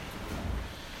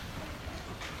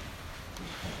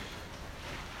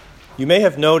You may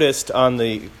have noticed on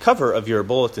the cover of your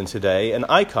bulletin today an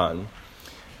icon.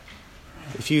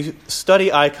 If you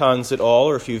study icons at all,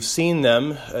 or if you've seen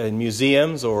them in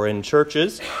museums or in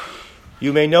churches,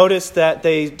 you may notice that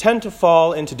they tend to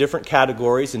fall into different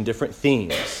categories and different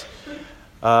themes.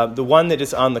 The one that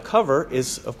is on the cover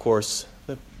is, of course,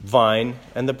 the vine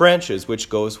and the branches, which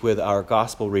goes with our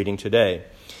gospel reading today.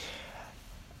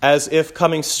 As if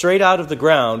coming straight out of the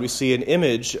ground, we see an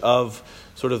image of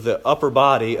sort of the upper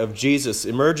body of Jesus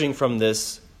emerging from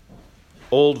this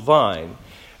old vine,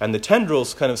 and the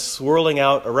tendrils kind of swirling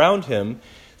out around him,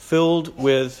 filled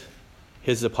with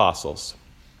his apostles.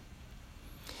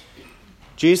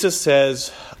 Jesus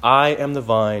says, "I am the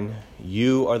vine,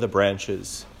 you are the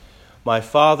branches. My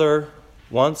Father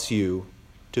wants you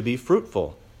to be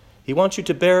fruitful. He wants you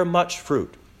to bear much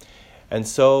fruit." And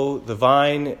so the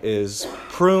vine is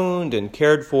pruned and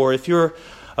cared for. If you're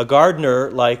a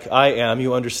gardener like I am,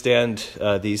 you understand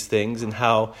these things and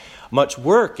how much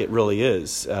work it really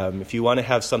is. If you want to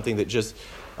have something that just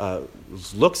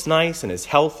looks nice and is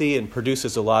healthy and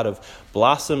produces a lot of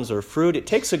blossoms or fruit, it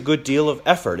takes a good deal of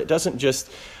effort. It doesn't just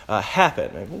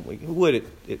happen. It would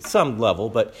at some level,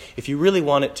 but if you really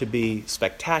want it to be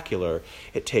spectacular,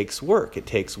 it takes work. It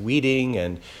takes weeding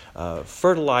and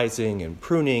fertilizing and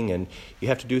pruning, and you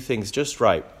have to do things just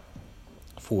right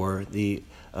for the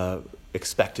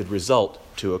expected result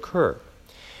to occur.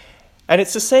 And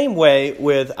it's the same way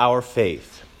with our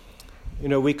faith. You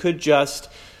know, we could just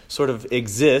sort of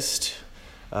exist.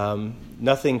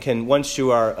 Nothing can, once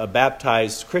you are a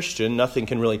baptized Christian, nothing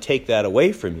can really take that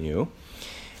away from you.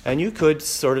 And you could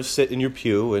sort of sit in your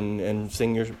pew and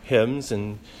sing your hymns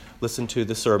and listen to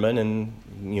the sermon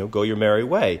and, go your merry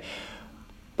way.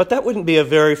 But that wouldn't be a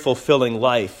very fulfilling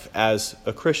life as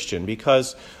a Christian,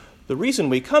 because the reason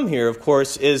we come here, of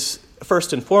course, is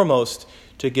first and foremost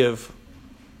to give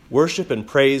worship and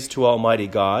praise to Almighty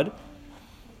God.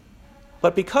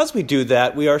 But because we do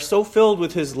that, we are so filled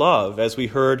with His love, as we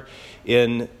heard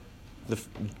in the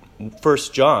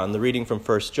 1 John, the reading from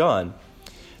 1 John,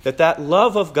 that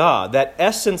love of God, that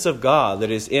essence of God that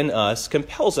is in us,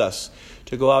 compels us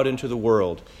to go out into the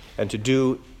world and to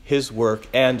do His work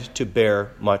and to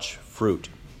bear much fruit.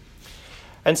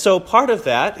 And so part of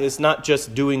that is not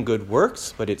just doing good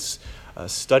works, but it's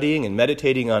studying and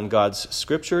meditating on God's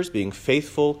scriptures, being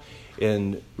faithful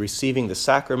in receiving the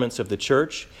sacraments of the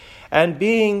church, and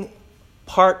being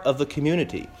part of the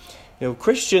community.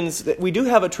 Christians, we do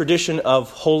have a tradition of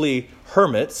holy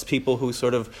hermits, people who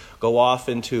sort of go off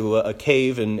into a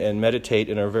cave and meditate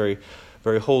and are very,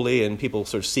 very holy, and people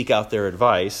sort of seek out their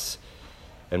advice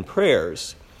and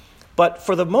prayers. But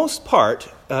for the most part,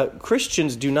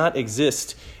 Christians do not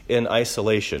exist in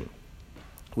isolation.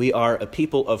 We are a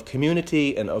people of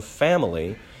community and of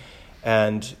family,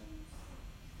 and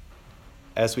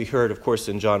as we heard, of course,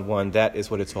 in John 1, that is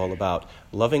what it's all about.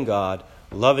 Loving God,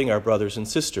 loving our brothers and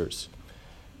sisters.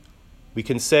 We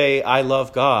can say, "I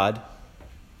love God,"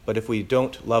 but if we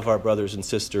don't love our brothers and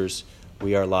sisters,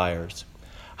 we are liars.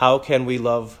 How can we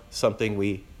love something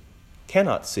we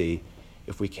cannot see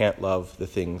if we can't love the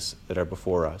things that are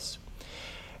before us?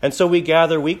 And so we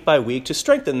gather week by week to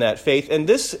strengthen that faith, and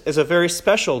this is a very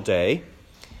special day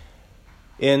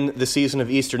in the season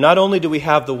of Easter. Not only do we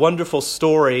have the wonderful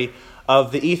story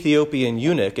of the Ethiopian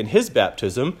eunuch and his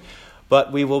baptism,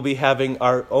 but we will be having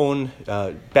our own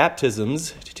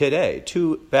baptisms today,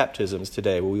 2 baptisms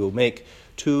today, where we will make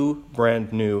 2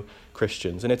 brand new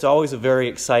Christians. And it's always a very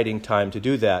exciting time to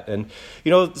do that. And,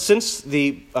 since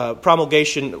the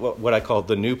promulgation, what I call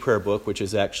the new prayer book, which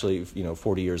is actually,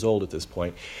 40 years old at this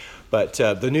point, but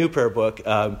the new prayer book,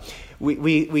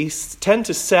 we tend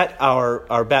to set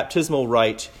our baptismal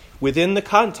rite within the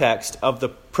context of the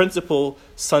principal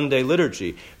Sunday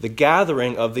liturgy, the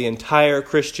gathering of the entire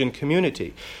Christian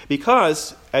community.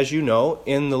 Because, as you know,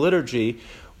 in the liturgy,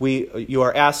 you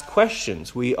are asked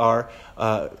questions. We are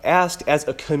asked as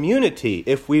a community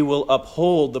if we will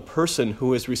uphold the person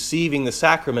who is receiving the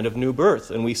sacrament of new birth.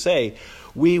 And we say,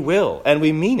 we will, and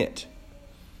we mean it.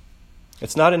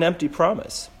 It's not an empty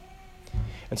promise.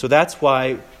 And so that's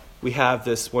why we have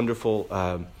this wonderful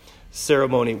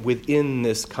ceremony within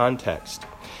this context.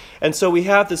 And so we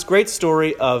have this great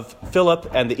story of Philip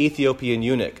and the Ethiopian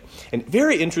eunuch. And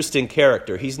very interesting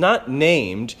character. He's not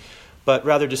named, but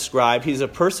rather described. He's a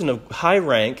person of high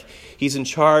rank. He's in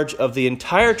charge of the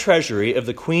entire treasury of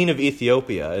the Queen of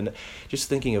Ethiopia. And just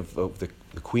thinking of the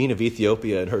Queen of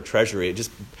Ethiopia and her treasury, it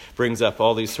just brings up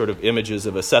all these sort of images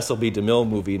of a Cecil B. DeMille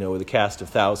movie, with a cast of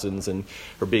thousands and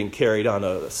her being carried on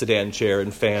a sedan chair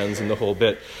and fans and the whole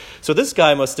bit. So this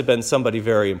guy must have been somebody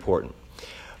very important.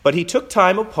 But he took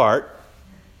time apart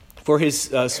for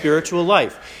his spiritual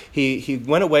life. He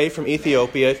went away from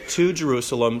Ethiopia to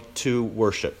Jerusalem to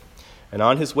worship. And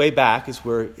on his way back is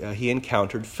where he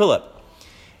encountered Philip.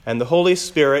 And the Holy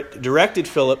Spirit directed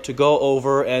Philip to go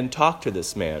over and talk to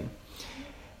this man.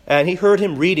 And he heard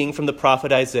him reading from the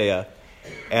prophet Isaiah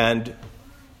and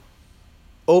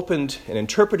opened and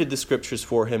interpreted the scriptures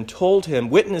for him, told him,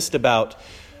 witnessed about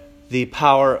the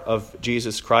power of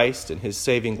Jesus Christ and his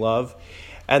saving love.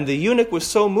 And the eunuch was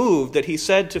so moved that he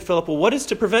said to Philip, well, what is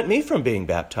to prevent me from being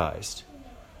baptized?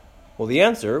 Well, the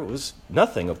answer was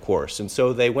nothing, of course. And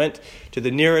so they went to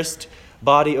the nearest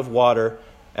body of water,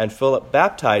 and Philip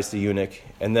baptized the eunuch,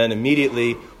 and then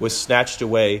immediately was snatched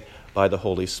away by the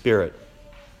Holy Spirit.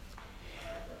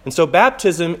 And so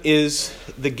baptism is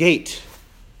the gate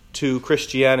to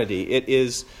Christianity. It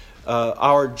is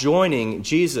our joining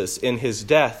Jesus in his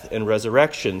death and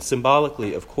resurrection,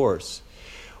 symbolically, of course.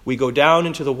 We go down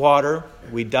into the water,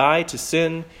 we die to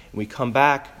sin, and we come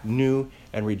back new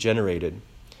and regenerated.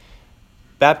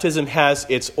 Baptism has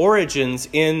its origins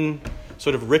in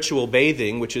sort of ritual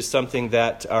bathing, which is something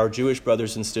that our Jewish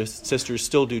brothers and sisters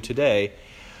still do today.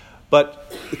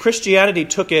 But Christianity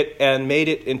took it and made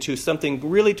it into something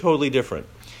really totally different.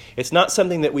 It's not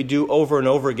something that we do over and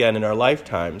over again in our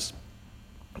lifetimes.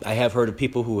 I have heard of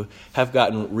people who have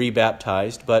gotten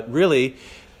rebaptized, but really,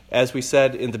 as we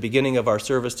said in the beginning of our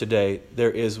service today,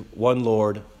 there is one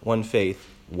Lord, one faith,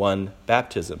 one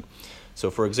baptism. So,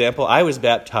 for example, I was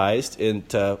baptized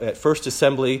at First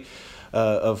Assembly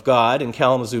of God in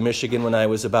Kalamazoo, Michigan, when I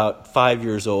was about 5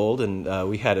 years old, and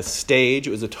we had a stage.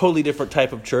 It was a totally different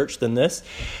type of church than this,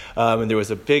 and there was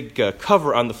a big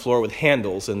cover on the floor with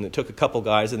handles, and it took a couple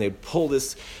guys, and they'd pull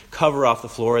this cover off the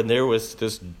floor, and there was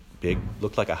this big,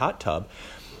 looked like a hot tub,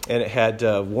 and it had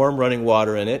warm running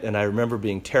water in it, and I remember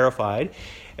being terrified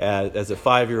as a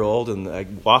 5-year-old, and I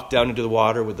walked down into the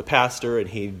water with the pastor, and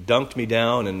he dunked me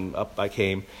down, and up I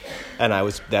came, and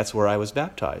that's where I was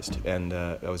baptized. And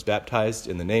I was baptized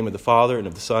in the name of the Father, and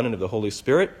of the Son, and of the Holy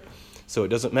Spirit. So it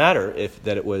doesn't matter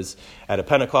that it was at a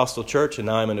Pentecostal church, and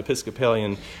now I'm an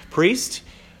Episcopalian priest,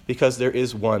 because there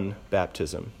is one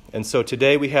baptism. And so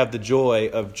today we have the joy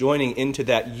of joining into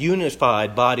that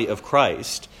unified body of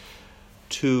Christ,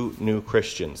 two new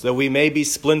Christians. Though we may be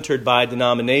splintered by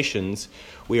denominations,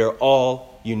 we are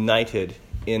all united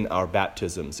in our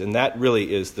baptisms. And that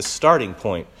really is the starting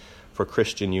point for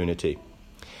Christian unity.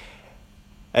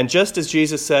 And just as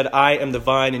Jesus said, I am the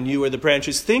vine and you are the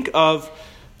branches, think of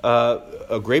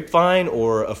a grapevine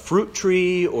or a fruit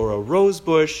tree or a rose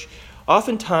bush.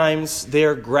 Oftentimes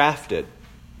they're grafted.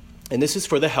 And this is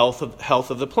for the health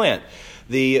of the plant.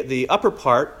 The upper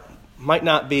part might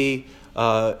not be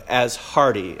as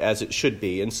hardy as it should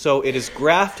be. And so it is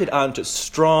grafted onto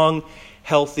strong,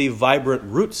 healthy, vibrant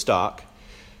rootstock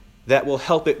that will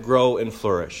help it grow and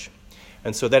flourish.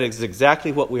 And so that is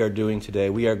exactly what we are doing today.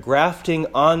 We are grafting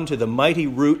onto the mighty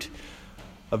root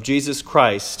of Jesus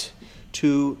Christ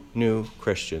two new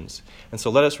Christians. And so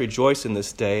let us rejoice in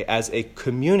this day as a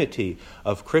community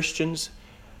of Christians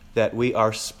that we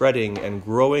are spreading and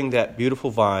growing that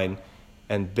beautiful vine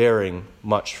and bearing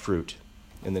much fruit.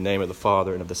 In the name of the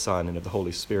Father, and of the Son, and of the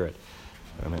Holy Spirit.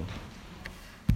 Amen.